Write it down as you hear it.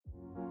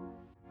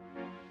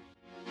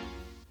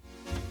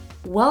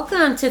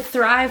Welcome to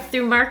Thrive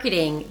Through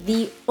Marketing,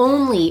 the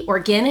only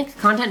organic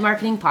content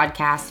marketing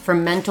podcast for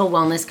mental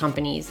wellness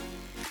companies.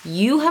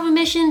 You have a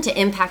mission to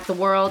impact the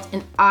world,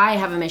 and I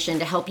have a mission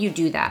to help you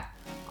do that,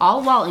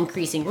 all while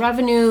increasing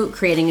revenue,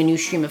 creating a new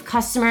stream of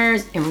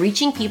customers, and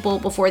reaching people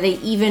before they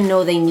even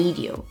know they need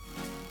you.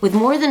 With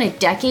more than a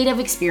decade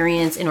of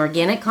experience in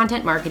organic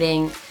content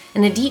marketing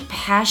and a deep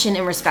passion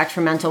and respect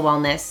for mental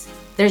wellness,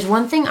 there's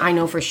one thing I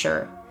know for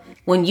sure.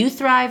 When you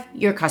thrive,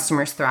 your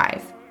customers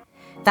thrive.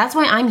 That's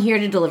why I'm here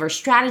to deliver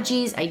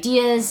strategies,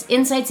 ideas,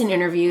 insights, and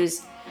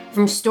interviews.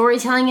 From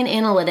storytelling and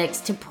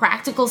analytics to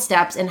practical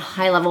steps and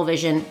high-level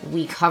vision,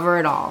 we cover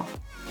it all.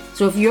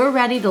 So if you're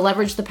ready to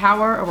leverage the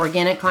power of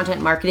organic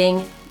content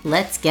marketing,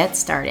 let's get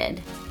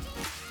started.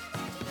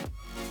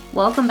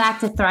 Welcome back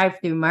to Thrive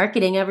Through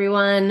Marketing,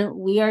 everyone.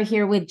 We are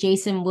here with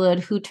Jason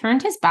Wood, who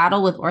turned his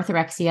battle with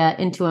orthorexia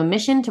into a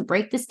mission to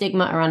break the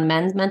stigma around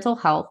men's mental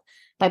health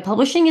by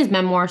publishing his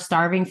memoir,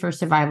 Starving for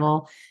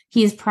Survival.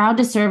 He is proud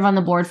to serve on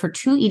the board for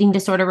 2 eating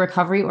disorder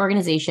recovery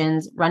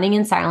organizations, Running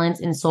in Silence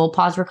and Soul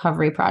Pause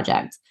Recovery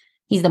Project.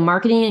 He's the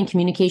marketing and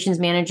communications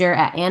manager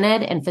at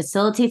ANED and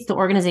facilitates the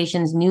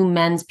organization's new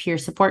men's peer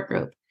support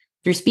group.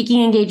 Through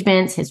speaking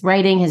engagements, his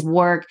writing, his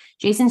work,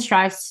 Jason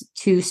strives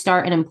to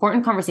start an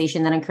important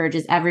conversation that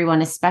encourages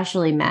everyone,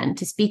 especially men,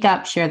 to speak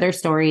up, share their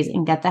stories,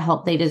 and get the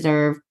help they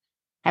deserve.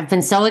 I've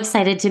been so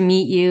excited to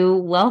meet you.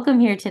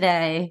 Welcome here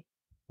today.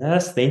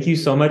 Yes, thank you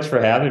so much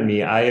for having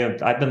me.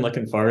 I've been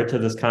looking forward to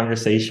this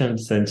conversation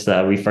since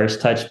we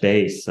first touched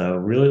base. So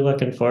really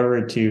looking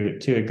forward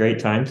to a great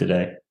time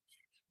today.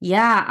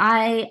 Yeah,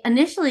 I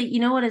initially, you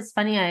know what is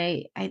funny?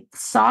 I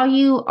saw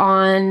you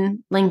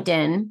on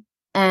LinkedIn,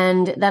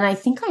 and then I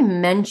think I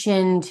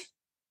mentioned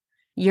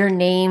your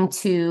name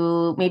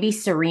to maybe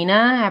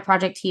Serena at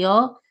Project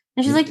Heal.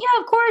 And she's like,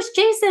 yeah, of course,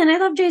 Jason. I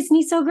love Jason.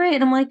 He's so great.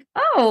 And I'm like,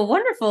 oh,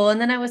 wonderful. And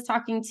then I was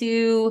talking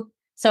to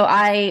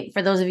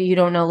for those of you who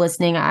don't know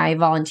listening, I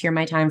volunteer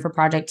my time for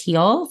Project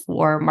Heal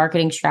for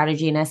marketing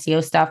strategy and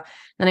SEO stuff.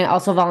 Then I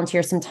also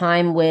volunteer some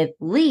time with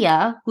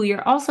Leah, who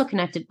you're also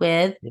connected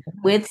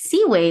with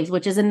Sea Waves,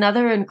 which is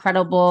another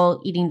incredible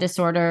eating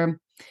disorder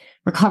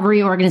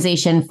recovery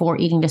organization for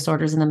eating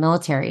disorders in the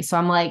military. So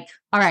I'm like,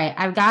 all right,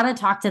 I've got to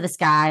talk to this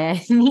guy.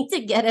 I need to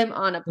get him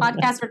on a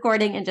podcast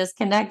recording and just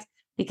connect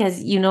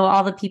because you know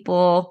all the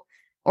people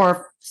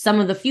or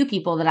some of the few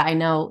people that I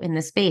know in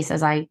this space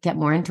as I get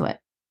more into it.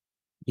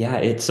 Yeah,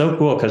 it's so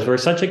cool because we're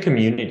such a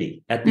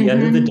community. At the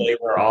end of the day,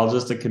 we're all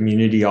just a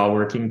community all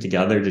working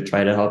together to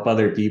try to help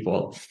other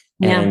people.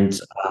 Yeah. And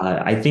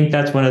I think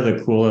that's one of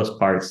the coolest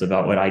parts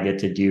about what I get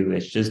to do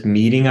is just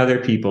meeting other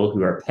people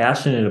who are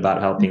passionate about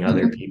helping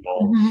other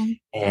people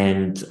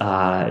and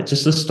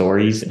just the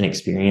stories and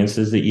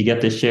experiences that you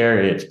get to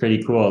share. It's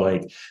pretty cool.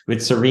 Like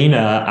with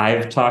Serena,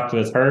 I've talked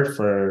with her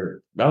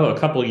for a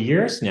couple of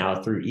years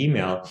now through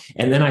email.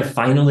 And then I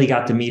finally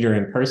got to meet her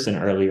in person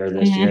earlier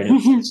this year.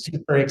 And it's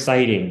super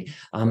exciting.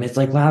 It's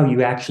like, wow,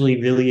 you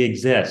actually really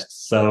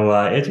exist. So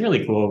it's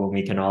really cool when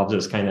we can all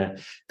just kind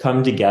of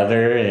come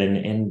together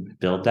and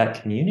build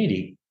that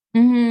community.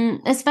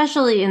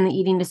 Especially in the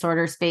eating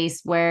disorder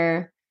space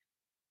where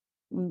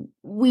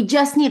we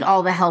just need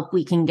all the help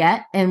we can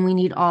get and we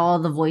need all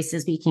the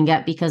voices we can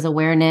get because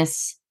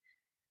awareness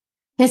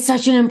is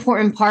such an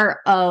important part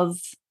of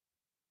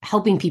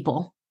helping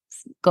people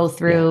go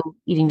through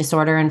eating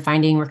disorder and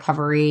finding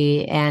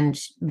recovery and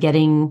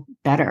getting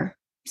better.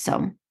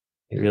 So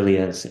it really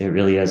is. It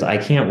really is. I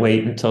can't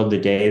wait until the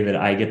day that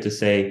I get to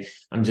say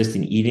I'm just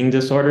an eating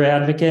disorder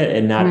advocate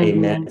and not a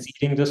men's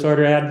eating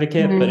disorder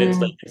advocate. But it's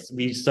like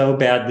we so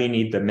badly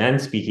need the men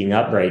speaking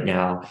up right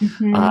now.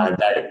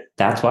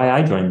 That's why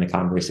I joined the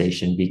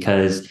conversation,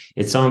 because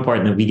it's so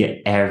important that we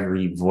get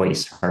every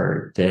voice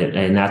heard.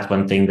 And that's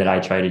one thing that I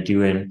try to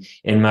do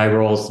in my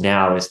roles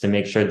now is to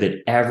make sure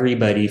that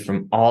everybody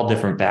from all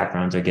different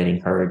backgrounds are getting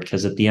heard.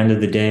 Because at the end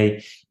of the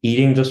day,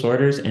 eating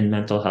disorders and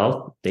mental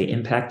health, they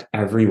impact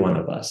every one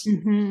of us.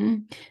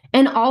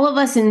 And all of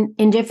us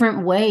in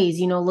different ways,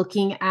 you know,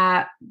 looking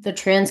at the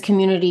trans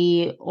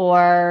community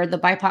or the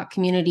BIPOC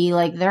community,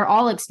 like they're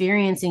all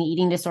experiencing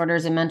eating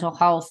disorders and mental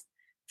health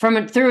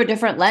through a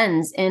different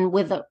lens and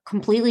with a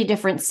completely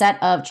different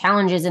set of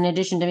challenges in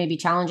addition to maybe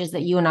challenges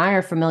that you and I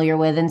are familiar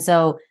with. And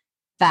so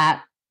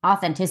that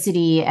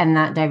authenticity and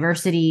that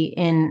diversity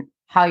in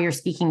how you're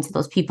speaking to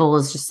those people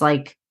is just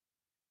like,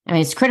 I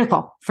mean, it's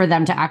critical for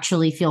them to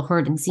actually feel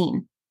heard and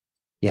seen.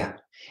 Yeah.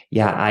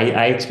 Yeah,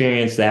 I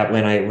experienced that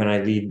when I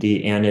lead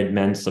the ANED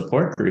men's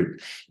support group,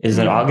 is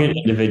that I'll get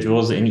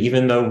individuals, and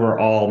even though we're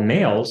all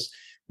males,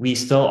 we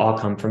still all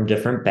come from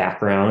different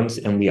backgrounds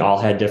and we all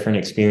had different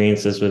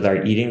experiences with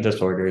our eating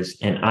disorders.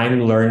 And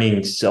I'm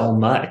learning so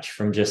much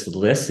from just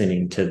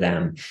listening to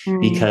them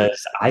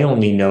because I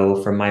only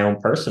know from my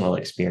own personal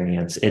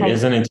experience. It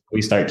isn't until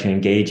we start to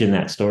engage in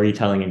that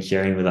storytelling and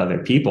sharing with other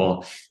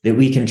people that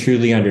we can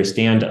truly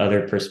understand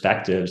other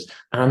perspectives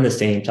on the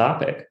same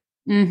topic.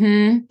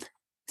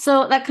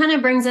 So that kind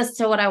of brings us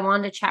to what I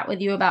wanted to chat with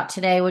you about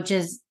today, which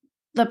is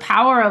the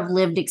power of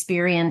lived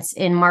experience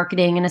in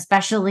marketing, and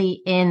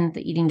especially in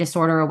the eating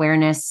disorder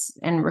awareness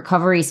and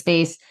recovery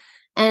space.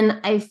 And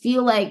I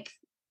feel like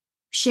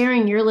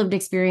sharing your lived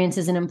experience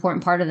is an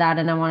important part of that.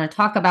 And I want to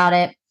talk about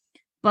it,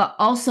 but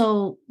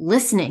also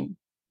listening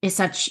is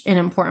such an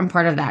important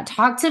part of that.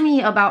 Talk to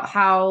me about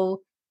how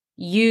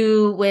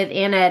you with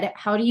ANED,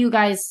 how do you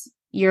guys,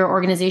 your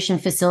organization,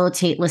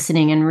 facilitate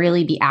listening and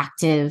really be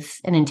active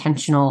and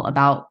intentional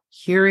about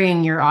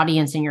hearing your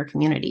audience and your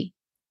community?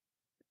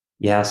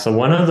 Yeah, so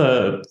one of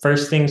the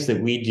first things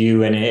that we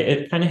do, and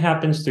it kind of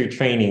happens through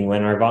training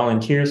when our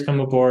volunteers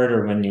come aboard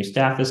or when new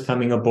staff is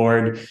coming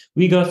aboard,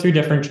 we go through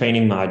different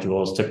training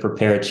modules to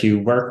prepare to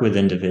work with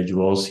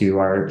individuals who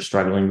are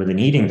struggling with an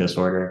eating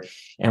disorder.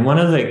 And one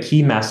of the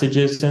key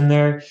messages in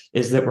there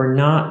is that we're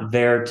not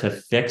there to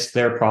fix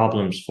their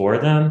problems for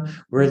them.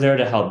 We're there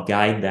to help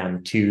guide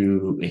them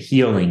to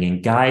healing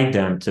and guide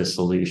them to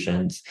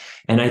solutions.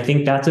 And I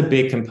think that's a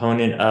big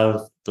component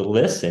of the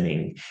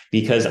listening,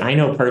 because I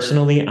know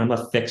personally I'm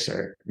a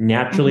fixer.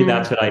 Naturally,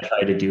 that's what I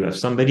try to do. If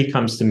somebody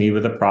comes to me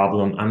with a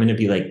problem, I'm going to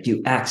be like,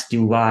 do X,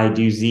 do Y,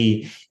 do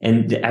Z,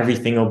 and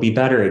everything will be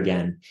better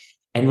again.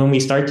 And when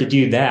we start to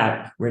do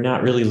that, we're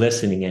not really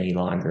listening any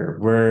longer.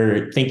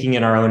 We're thinking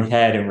in our own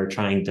head and we're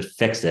trying to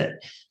fix it.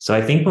 So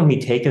I think when we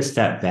take a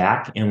step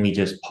back and we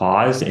just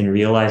pause and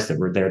realize that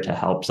we're there to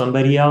help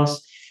somebody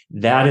else,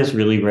 that is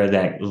really where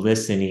that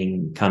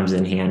listening comes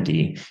in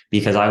handy,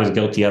 because I was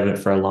guilty of it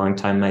for a long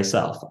time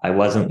myself. I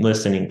wasn't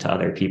listening to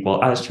other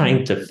people. I was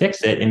trying to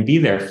fix it and be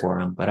there for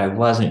them, but I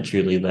wasn't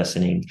truly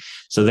listening.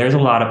 So there's a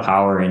lot of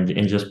power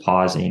in just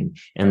pausing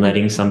and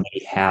letting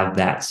somebody have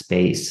that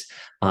space.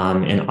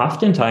 And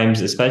oftentimes,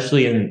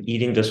 especially in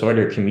eating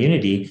disorder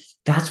community,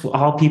 that's what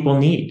all people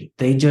need.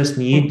 They just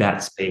need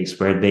that space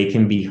where they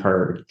can be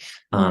heard,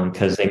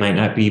 because they might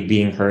not be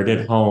being heard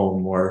at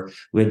home or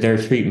with their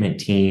treatment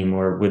team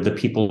or with the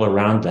people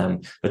around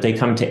them, but they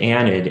come to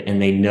ANED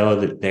and they know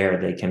that there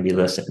they can be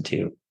listened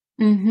to.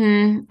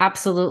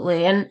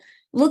 Absolutely. And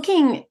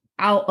looking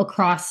out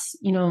across,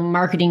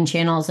 marketing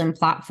channels and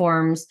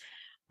platforms,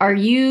 are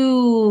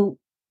you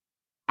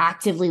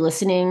actively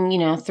listening,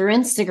 through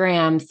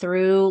Instagram,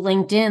 through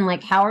LinkedIn?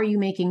 Like, how are you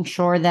making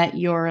sure that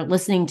you're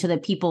listening to the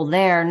people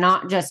there,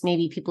 not just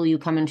maybe people you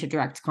come into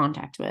direct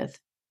contact with?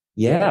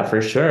 Yeah,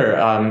 for sure.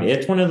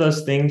 It's one of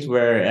those things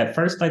where at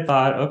first I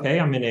thought,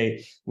 okay,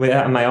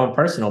 with my own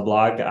personal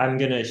blog, I'm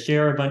going to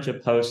share a bunch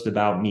of posts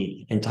about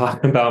me and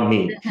talk about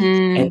me.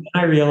 And then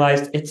I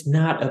realized it's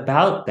not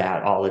about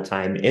that all the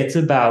time. It's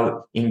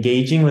about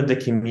engaging with the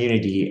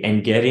community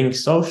and getting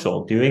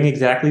social, doing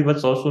exactly what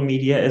social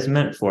media is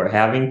meant for,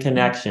 having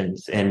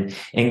connections and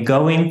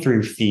going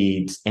through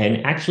feeds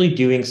and actually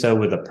doing so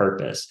with a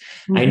purpose.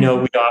 I know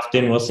we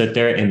often will sit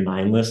there and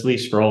mindlessly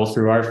scroll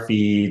through our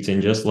feeds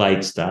and just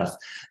like stuff.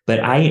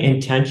 But I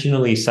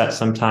intentionally set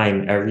some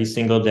time every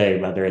single day,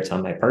 whether it's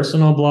on my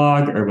personal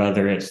blog or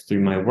whether it's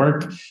through my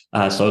work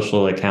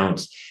social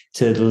accounts,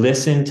 to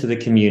listen to the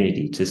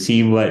community, to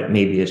see what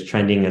maybe is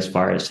trending as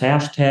far as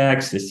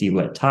hashtags, to see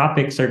what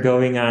topics are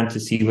going on, to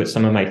see what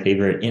some of my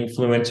favorite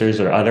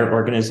influencers or other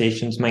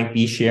organizations might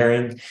be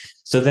sharing,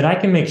 so that I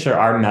can make sure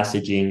our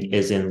messaging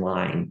is in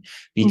line.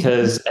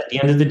 Because at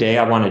the end of the day,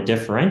 I want to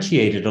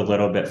differentiate it a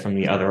little bit from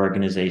the other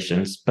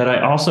organizations, but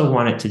I also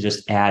want it to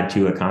just add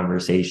to a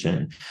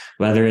conversation,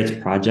 whether it's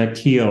Project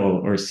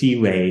Heal or Sea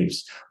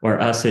Waves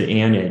or us at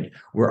ANED.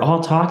 We're all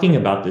talking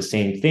about the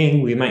same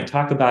thing. We might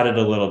talk about it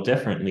a little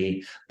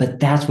differently, but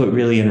that's what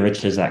really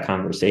enriches that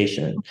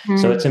conversation.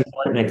 So it's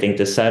important, I think,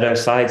 to set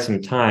aside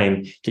some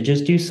time to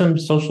just do some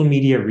social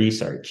media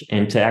research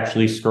and to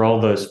actually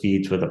scroll those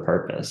feeds with a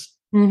purpose.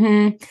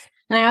 And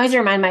I always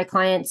remind my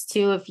clients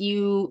too, if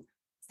you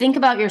think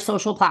about your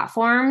social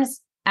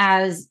platforms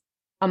as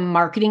a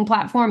marketing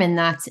platform and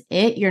that's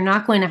it, you're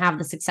not going to have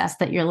the success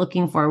that you're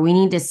looking for. We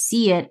need to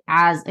see it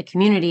as a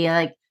community.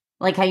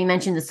 Like how you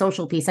mentioned the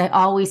social piece. I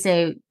always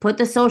say, put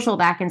the social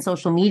back in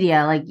social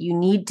media. Like, you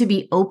need to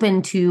be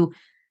open to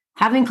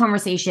having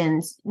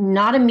conversations,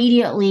 not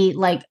immediately.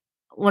 Like,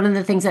 one of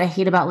the things that I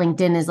hate about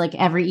LinkedIn is like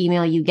every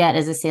email you get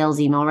is a sales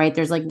email, right?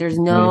 There's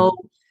no,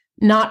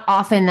 not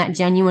often that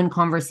genuine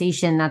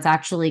conversation that's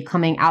actually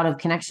coming out of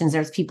connections.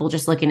 There's people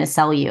just looking to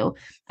sell you.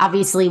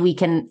 Obviously, we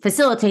can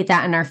facilitate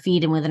that in our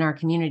feed and within our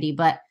community,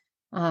 but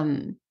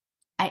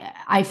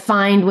I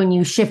find when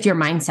you shift your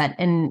mindset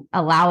and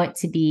allow it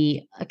to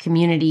be a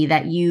community,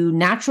 that you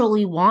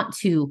naturally want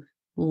to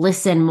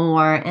listen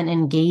more and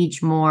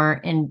engage more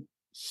and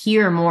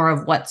hear more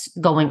of what's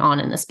going on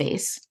in the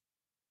space.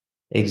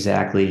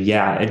 Exactly.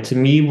 Yeah. And to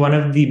me, one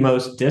of the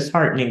most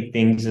disheartening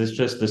things is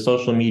just the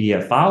social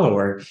media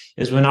follower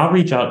is when I'll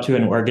reach out to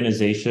an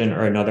organization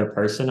or another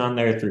person on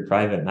there through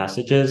private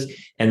messages,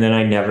 and then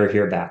I never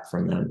hear back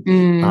from them.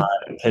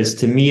 Because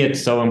to me,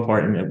 it's so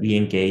important that we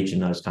engage in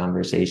those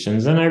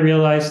conversations. And I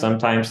realize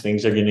sometimes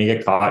things are going to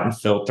get caught in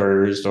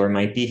filters or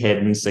might be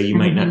hidden, so you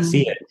might not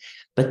see it.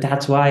 But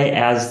that's why,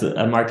 as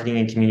a marketing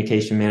and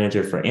communication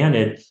manager for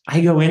Anid,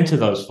 I go into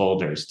those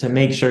folders to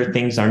make sure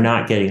things are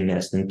not getting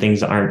missed and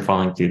things aren't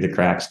falling through the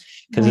cracks.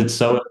 Because it's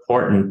so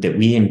important that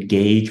we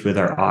engage with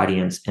our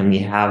audience and we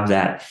have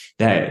that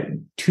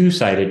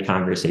two-sided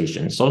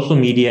conversation. Social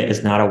media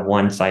is not a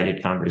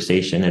one-sided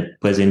conversation. It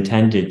was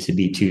intended to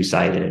be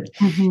two-sided.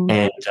 Mm-hmm.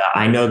 And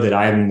I know that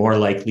I'm more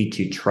likely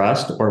to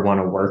trust or want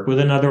to work with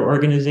another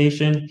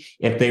organization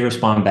if they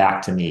respond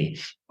back to me,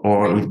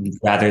 or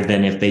rather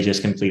than if they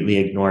just completely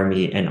ignore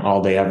me and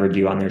all they ever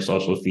do on their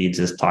social feeds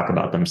is talk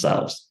about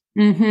themselves.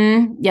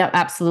 Mm-hmm. Yeah,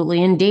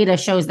 absolutely. And data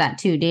shows that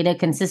too. Data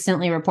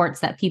consistently reports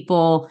that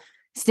people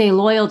stay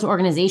loyal to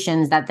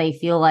organizations that they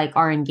feel like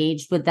are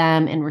engaged with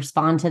them and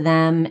respond to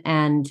them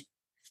and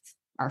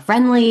are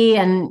friendly,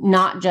 and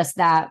not just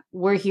that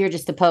we're here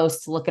just to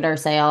post, look at our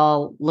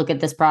sale, look at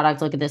this product,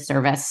 look at this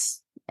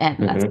service,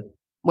 and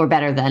we're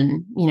better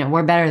than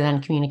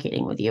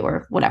communicating with you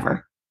or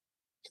whatever.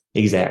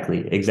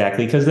 Exactly.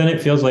 Because then it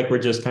feels like we're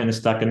just kind of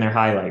stuck in their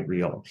highlight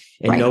reel.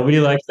 And nobody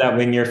likes that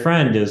when your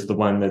friend is the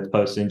one that's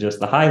posting just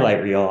the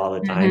highlight reel all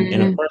the time.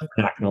 And of course,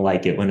 we're not going to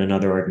like it when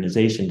another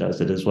organization does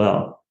it as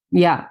well.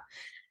 Yeah.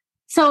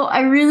 So I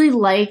really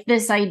like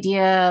this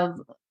idea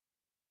of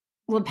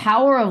the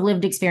power of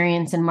lived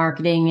experience in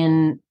marketing.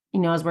 And,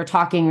 as we're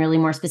talking really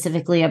more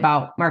specifically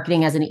about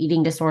marketing as an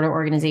eating disorder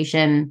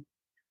organization,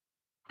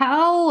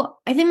 I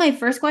think my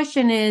first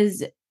question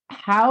is,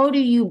 how do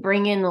you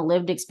bring in the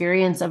lived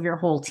experience of your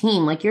whole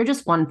team? Like, you're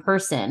just one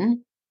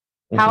person.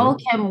 How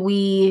can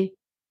we,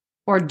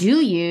 or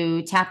do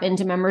you tap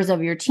into members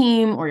of your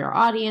team or your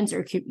audience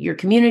or your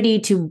community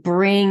to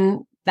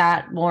bring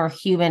that more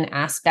human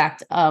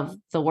aspect of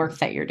the work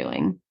that you're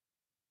doing?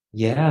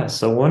 Yeah.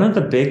 So one of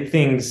the big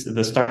things,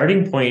 the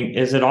starting point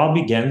is it all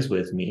begins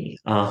with me.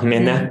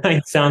 And that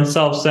might sound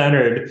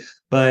self-centered,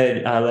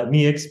 but let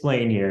me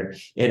explain here.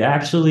 It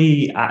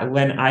actually,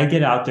 when I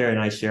get out there and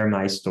I share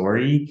my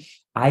story,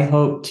 I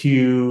hope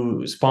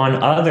to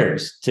spawn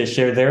others to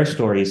share their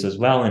stories as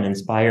well and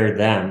inspire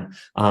them.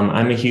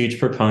 I'm a huge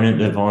proponent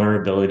that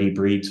vulnerability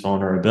breeds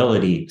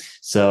vulnerability.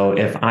 So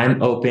if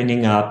I'm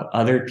opening up,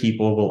 other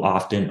people will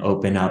often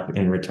open up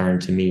in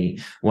return to me.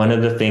 One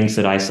of the things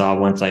that I saw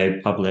once I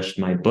published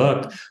my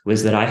book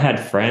was that I had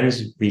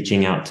friends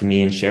reaching out to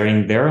me and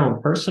sharing their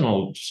own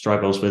personal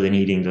struggles with an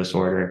eating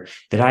disorder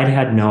that I'd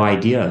had no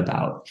idea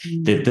about,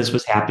 that this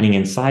was happening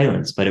in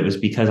silence. But it was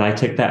because I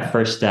took that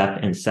first step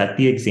and set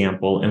the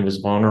example and was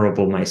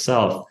vulnerable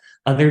myself.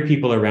 Other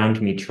people around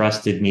me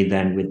trusted me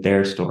then with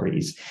their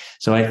stories.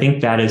 So I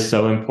think that is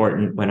so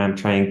important when I'm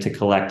trying to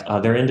collect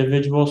other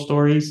individual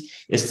stories,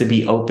 is to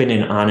be open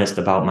and honest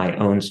about my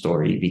own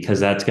story, because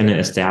that's going to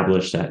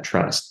establish that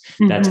trust.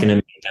 That's going to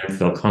make them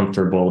feel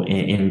comfortable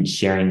in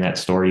sharing that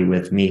story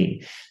with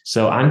me.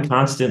 So I'm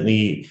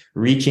constantly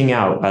reaching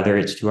out, whether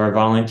it's to our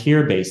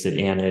volunteer base at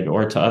Anid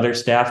or to other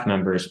staff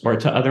members or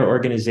to other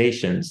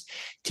organizations,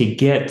 to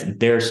get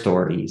their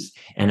stories.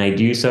 And I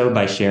do so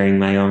by sharing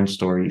my own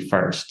story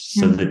first,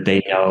 so that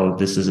they know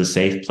this is a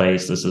safe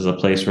place. This is a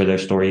place where their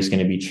story is going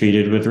to be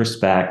treated with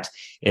respect.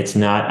 It's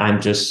not,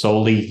 I'm just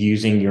solely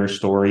using your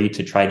story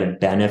to try to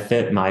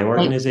benefit my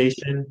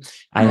organization.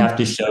 I have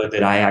to show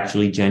that I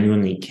actually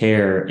genuinely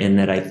care, and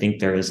that I think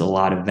there is a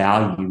lot of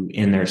value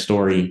in their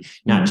story,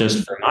 not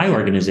just for my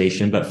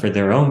organization, but for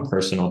their own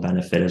personal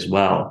benefit as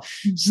well.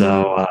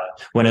 So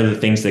one of the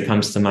things that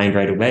comes to mind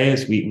right away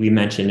is we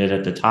mentioned it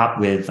at the top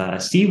with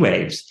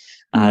C-Waves.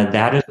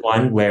 That is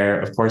one where,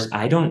 of course,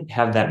 I don't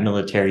have that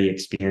military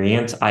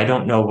experience. I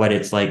don't know what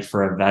it's like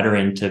for a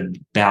veteran to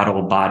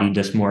battle body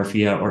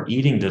dysmorphia or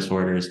eating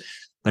disorders,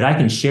 but I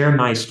can share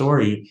my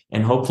story,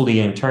 and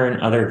hopefully in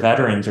turn, other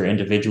veterans or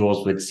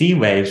individuals with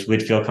C-Waves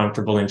would feel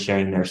comfortable in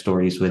sharing their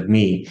stories with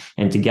me.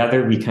 And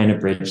together we kind of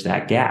bridge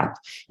that gap.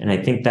 And I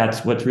think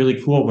that's what's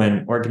really cool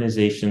when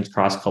organizations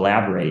cross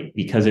collaborate,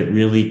 because it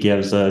really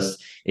gives us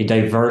a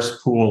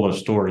diverse pool of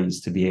stories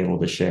to be able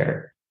to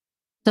share.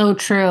 So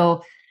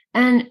true.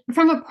 And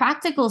from a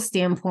practical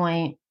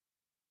standpoint,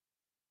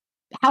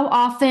 how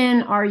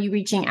often are you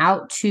reaching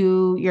out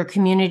to your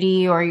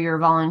community or your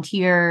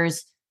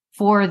volunteers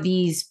for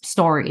these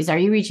stories? Are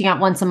you reaching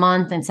out once a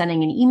month and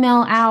sending an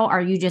email out?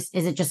 Is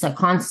it just a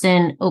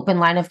constant open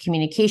line of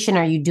communication?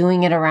 Are you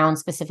doing it around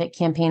specific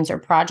campaigns or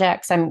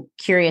projects? I'm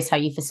curious how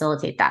you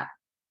facilitate that.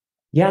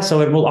 Yeah,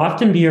 so it will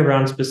often be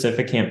around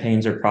specific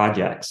campaigns or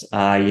projects.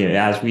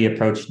 As we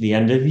approach the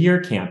end of year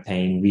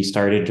campaign, we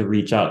started to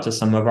reach out to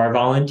some of our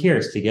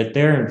volunteers to get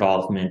their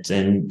involvement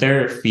and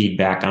their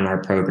feedback on our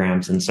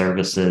programs and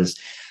services.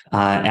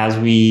 As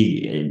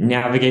we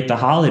navigate the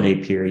holiday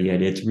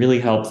period, it's really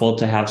helpful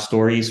to have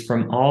stories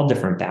from all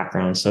different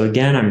backgrounds. So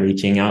again, I'm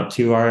reaching out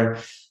to our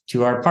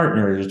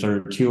partners or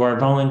to our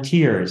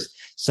volunteers,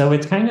 So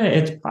it's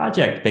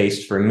project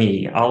based for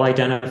me. I'll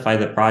identify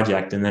the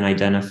project and then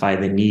identify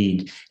the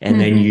need and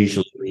then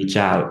usually reach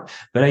out.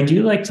 But I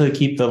do like to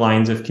keep the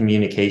lines of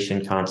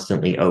communication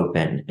constantly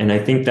open. And I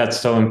think that's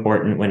so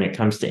important when it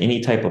comes to any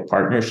type of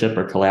partnership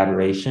or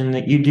collaboration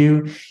that you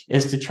do,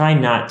 is to try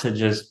not to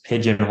just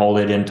pigeonhole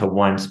it into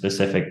one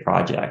specific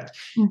project.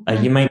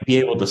 You might be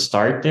able to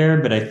start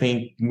there, but I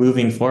think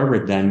moving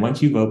forward, then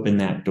once you've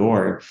opened that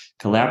door,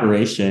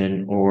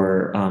 collaboration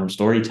or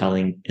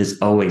storytelling is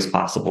always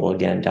possible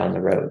again down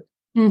the road.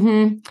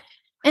 Mm-hmm.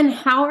 And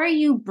how are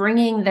you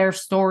bringing their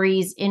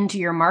stories into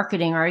your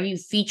marketing? Are you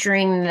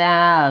featuring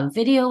the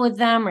video with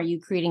them? Are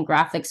you creating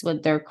graphics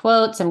with their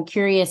quotes? I'm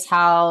curious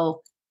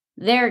how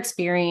their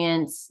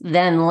experience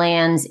then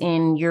lands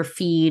in your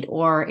feed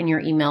or in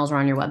your emails or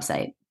on your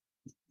website.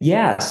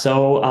 Yeah,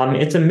 so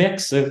it's a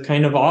mix of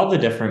kind of all the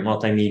different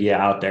multimedia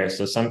out there.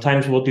 So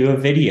sometimes we'll do a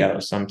video.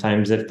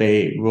 Sometimes if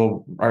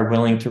are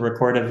willing to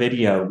record a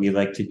video, we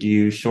like to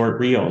do short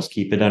reels,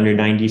 keep it under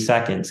 90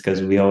 seconds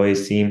because we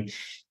always seem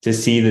to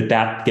see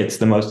that gets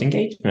the most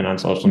engagement on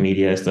social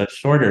media is the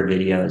shorter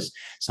videos.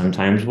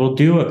 Sometimes we'll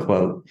do a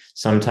quote.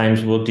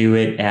 Sometimes we'll do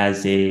it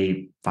as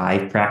a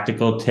 5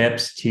 practical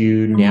tips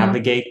to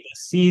navigate the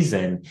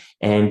season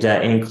and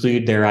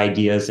include their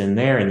ideas in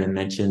there and then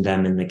mention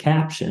them in the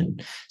caption.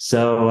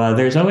 So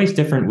there's always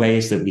different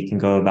ways that we can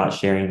go about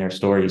sharing their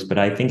stories. But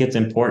I think it's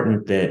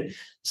important that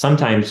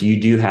sometimes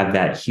you do have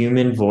that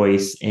human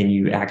voice and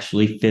you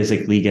actually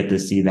physically get to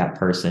see that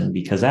person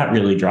because that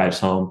really drives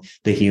home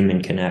the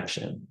human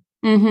connection.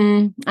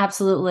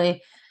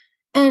 Absolutely.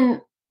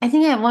 And I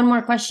think I have one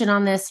more question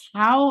on this.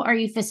 How are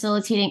you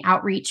facilitating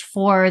outreach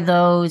for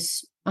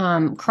those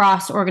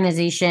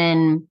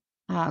cross-organization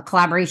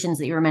collaborations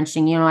that you were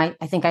mentioning? I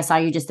think I saw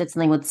you just did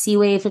something with Sea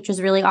Waves, which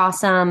was really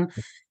awesome.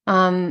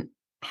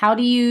 How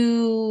do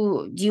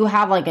you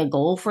have like a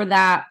goal for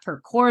that per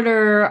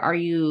quarter? Are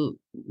you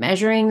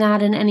measuring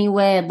that in any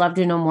way? I'd love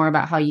to know more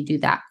about how you do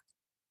that.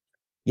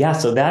 Yeah,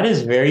 so that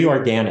is very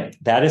organic.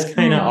 That is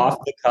kind of off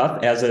the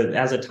cuff as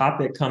a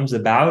topic comes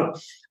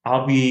about.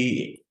 I'll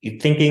be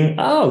thinking,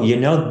 oh,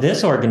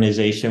 this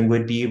organization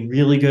would be a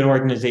really good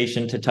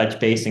organization to touch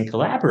base and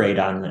collaborate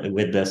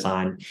with this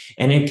on.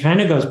 And it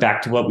kind of goes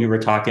back to what we were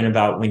talking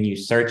about when you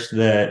search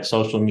the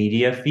social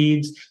media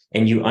feeds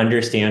and you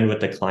understand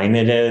what the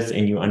climate is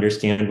and you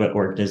understand what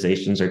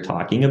organizations are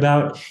talking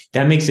about.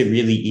 That makes it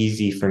really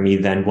easy for me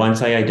then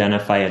once I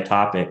identify a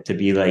topic to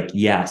be like,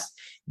 yes,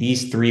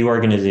 these 3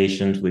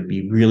 organizations would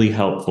be really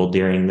helpful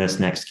during this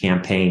next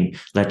campaign.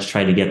 Let's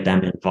try to get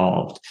them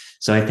involved.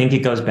 So I think it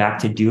goes back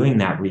to doing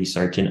that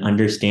research and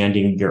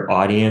understanding your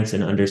audience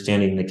and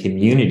understanding the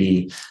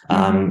community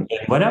in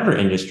whatever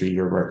industry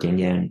you're working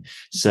in.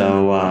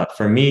 So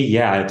for me,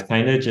 yeah, it's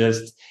kind of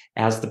just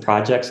as the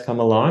projects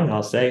come along,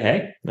 I'll say,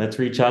 hey, let's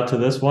reach out to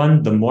this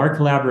one. The more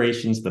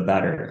collaborations, the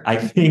better. I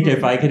think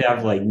if I could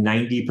have like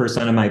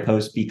 90% of my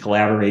posts be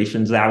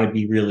collaborations, that would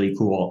be really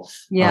cool.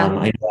 Yeah.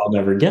 I know I'll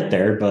never get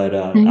there, but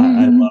I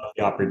love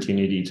the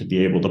opportunity to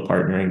be able to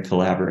partner and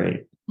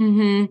collaborate.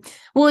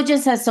 Well, it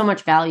just has so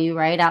much value,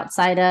 right?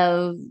 Outside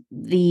of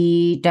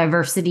the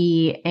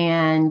diversity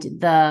and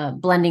the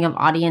blending of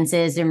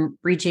audiences and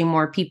reaching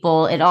more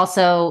people, it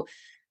also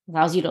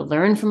allows you to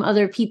learn from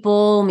other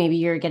people. Maybe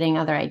you're getting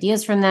other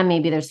ideas from them.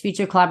 Maybe there's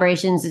future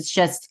collaborations. It's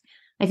just,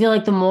 I feel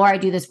like the more I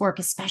do this work,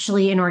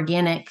 especially in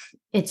organic,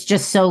 it's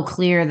just so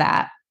clear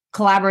that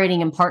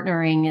collaborating and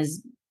partnering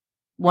is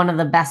one of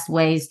the best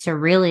ways to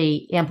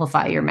really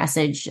amplify your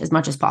message as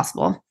much as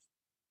possible.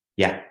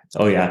 Yeah.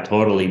 Oh, yeah,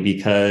 totally.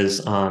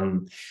 Because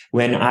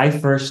when I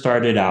first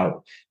started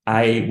out,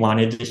 I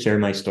wanted to share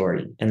my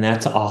story, and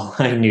that's all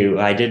I knew.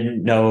 I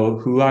didn't know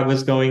who I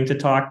was going to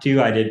talk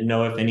to. I didn't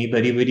know if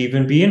anybody would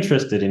even be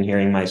interested in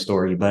hearing my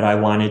story, but I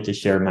wanted to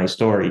share my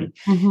story.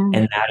 And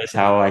that is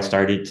how I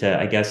started to,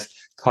 I guess,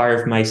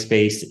 carve my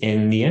space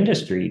in the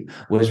industry,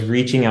 was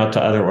reaching out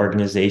to other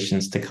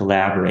organizations to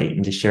collaborate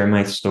and to share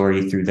my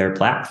story through their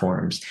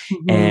platforms.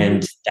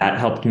 And that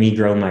helped me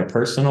grow my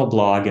personal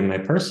blog and my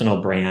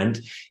personal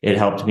brand. It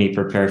helped me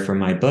prepare for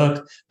my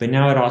book, but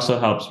now it also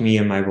helps me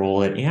in my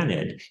role at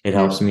ANID. It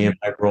helps me in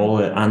my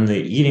role on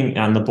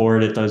the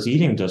board at those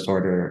eating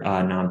disorder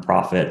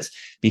nonprofits,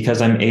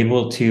 because I'm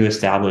able to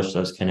establish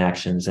those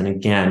connections. And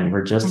again,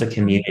 we're just a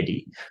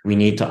community. We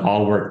need to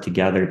all work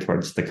together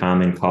towards the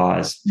common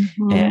cause.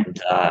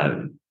 And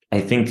I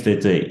think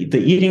that the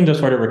eating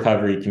disorder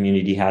recovery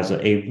community has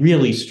a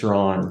really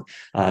strong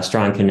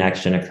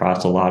connection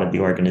across a lot of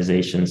the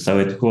organizations. So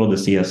it's cool to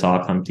see us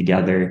all come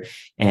together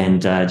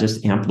and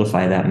just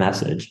amplify that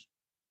message.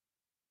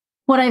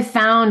 What I've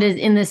found is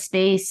in this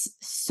space,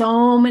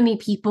 so many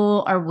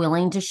people are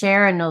willing to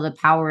share and know the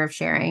power of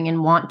sharing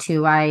and want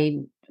to.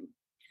 I'm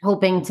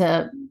hoping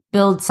to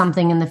build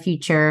something in the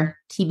future,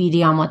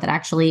 TBD on what that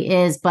actually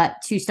is.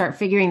 But to start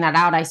figuring that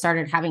out, I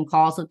started having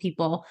calls with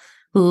people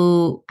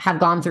who have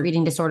gone through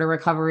eating disorder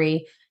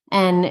recovery,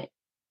 and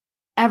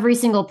every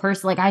single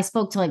person, like I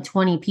spoke to like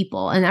 20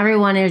 people, and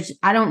everyone is,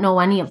 I don't know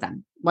any of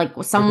them. Like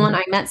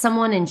I met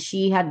someone and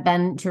she had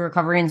been to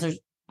recovery and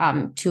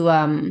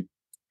to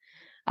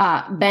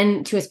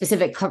been to a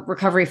specific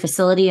recovery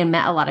facility and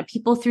met a lot of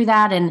people through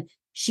that. And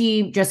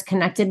she just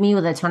connected me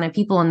with a ton of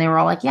people, and they were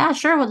all like, yeah,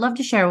 sure, would love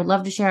to share,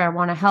 I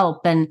want to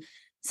help. And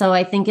so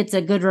I think it's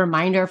a good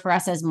reminder for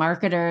us as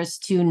marketers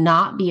to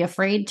not be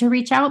afraid to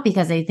reach out,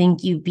 because I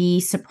think you'd be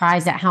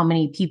surprised at how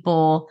many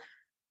people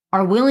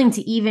are willing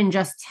to even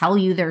just tell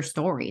you their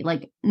story,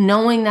 like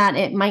knowing that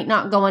it might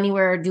not go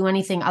anywhere or do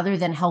anything other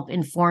than help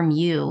inform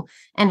you,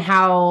 and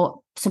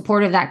how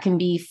supportive that can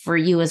be for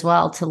you as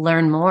well to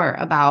learn more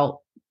about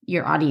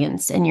your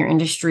audience and your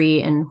industry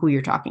and who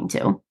you're talking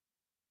to.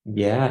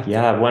 Yeah,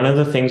 yeah. One of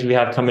the things we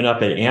have coming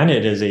up at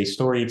ANID is a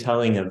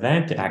storytelling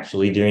event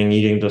actually during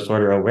Eating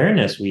Disorder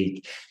Awareness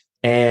Week.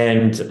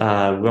 And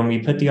when we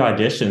put the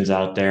auditions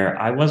out there,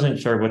 I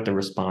wasn't sure what the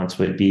response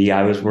would be.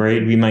 I was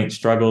worried we might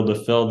struggle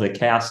to fill the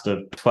cast of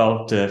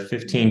 12 to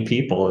 15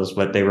 people is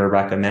what they were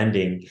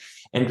recommending.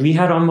 And we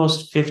had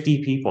almost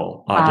 50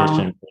 people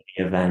audition for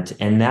the event.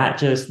 And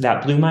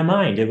that blew my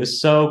mind. It was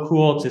so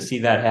cool to see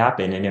that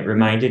happen. And it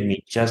reminded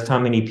me just how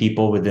many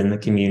people within the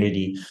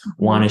community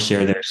want to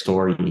share their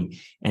story.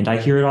 And I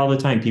hear it all the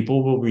time.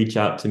 People will reach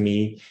out to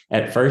me.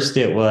 At first,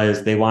 it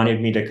was they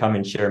wanted me to come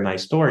and share my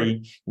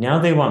story. Now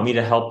they want me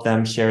to help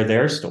them share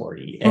their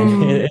story.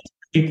 And it's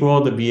pretty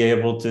cool to be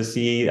able to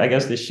see, I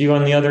guess, the shoe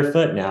on the other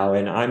foot now.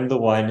 And I'm the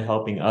one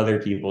helping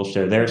other people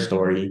share their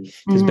story.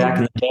 Because back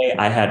in the day,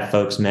 I had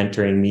folks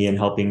mentoring me and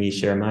helping me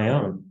share my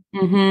own.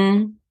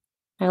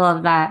 I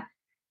love that.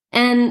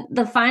 And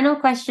the final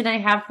question I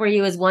have for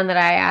you is one that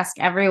I ask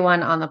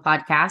everyone on the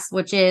podcast,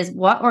 which is,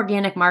 what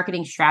organic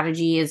marketing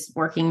strategy is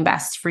working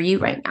best for you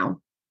right now?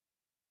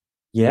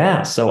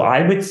 Yeah, so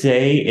I would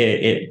say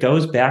it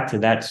goes back to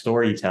that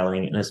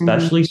storytelling, and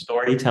especially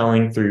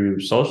storytelling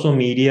through social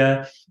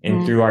media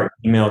and through our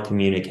email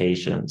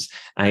communications.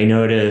 I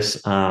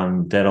notice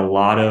that a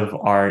lot of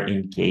our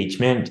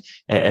engagement,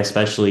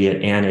 especially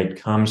at ANID,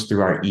 comes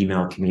through our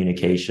email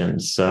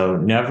communications. So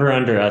never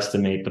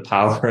underestimate the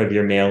power of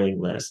your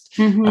mailing list,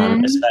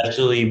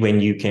 especially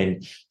when you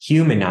can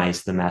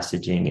humanize the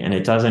messaging and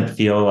it doesn't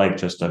feel like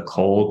just a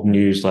cold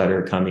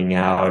newsletter coming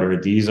out, or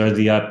these are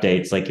the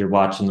updates like you're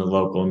watching the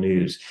local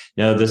news.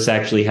 No, this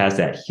actually has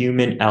that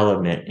human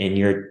element, and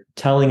you're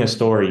telling a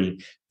story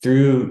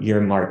through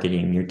your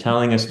marketing. You're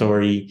telling a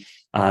story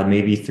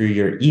maybe through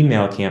your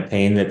email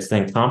campaign that's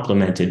then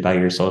complemented by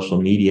your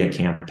social media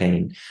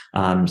campaign.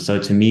 So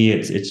to me,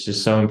 it's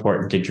just so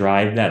important to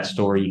drive that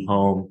story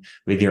home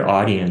with your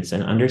audience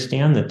and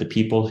understand that the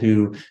people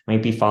who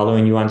might be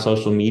following you on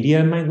social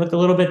media might look a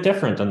little bit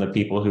different than the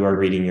people who are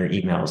reading your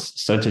emails.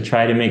 So to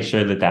try to make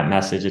sure that that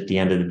message at the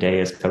end of the day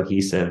is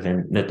cohesive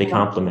and that they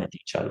complement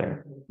each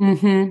other.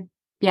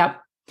 Yep.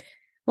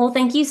 Well,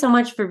 thank you so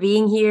much for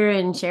being here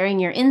and sharing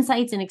your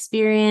insights and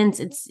experience.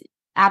 It's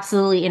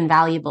absolutely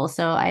invaluable.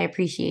 So I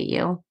appreciate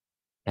you.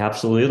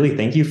 Absolutely.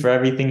 Thank you for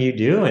everything you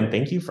do. And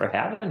thank you for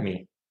having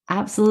me.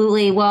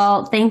 Absolutely.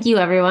 Well, thank you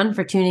everyone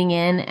for tuning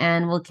in,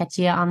 and we'll catch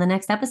you on the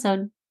next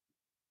episode.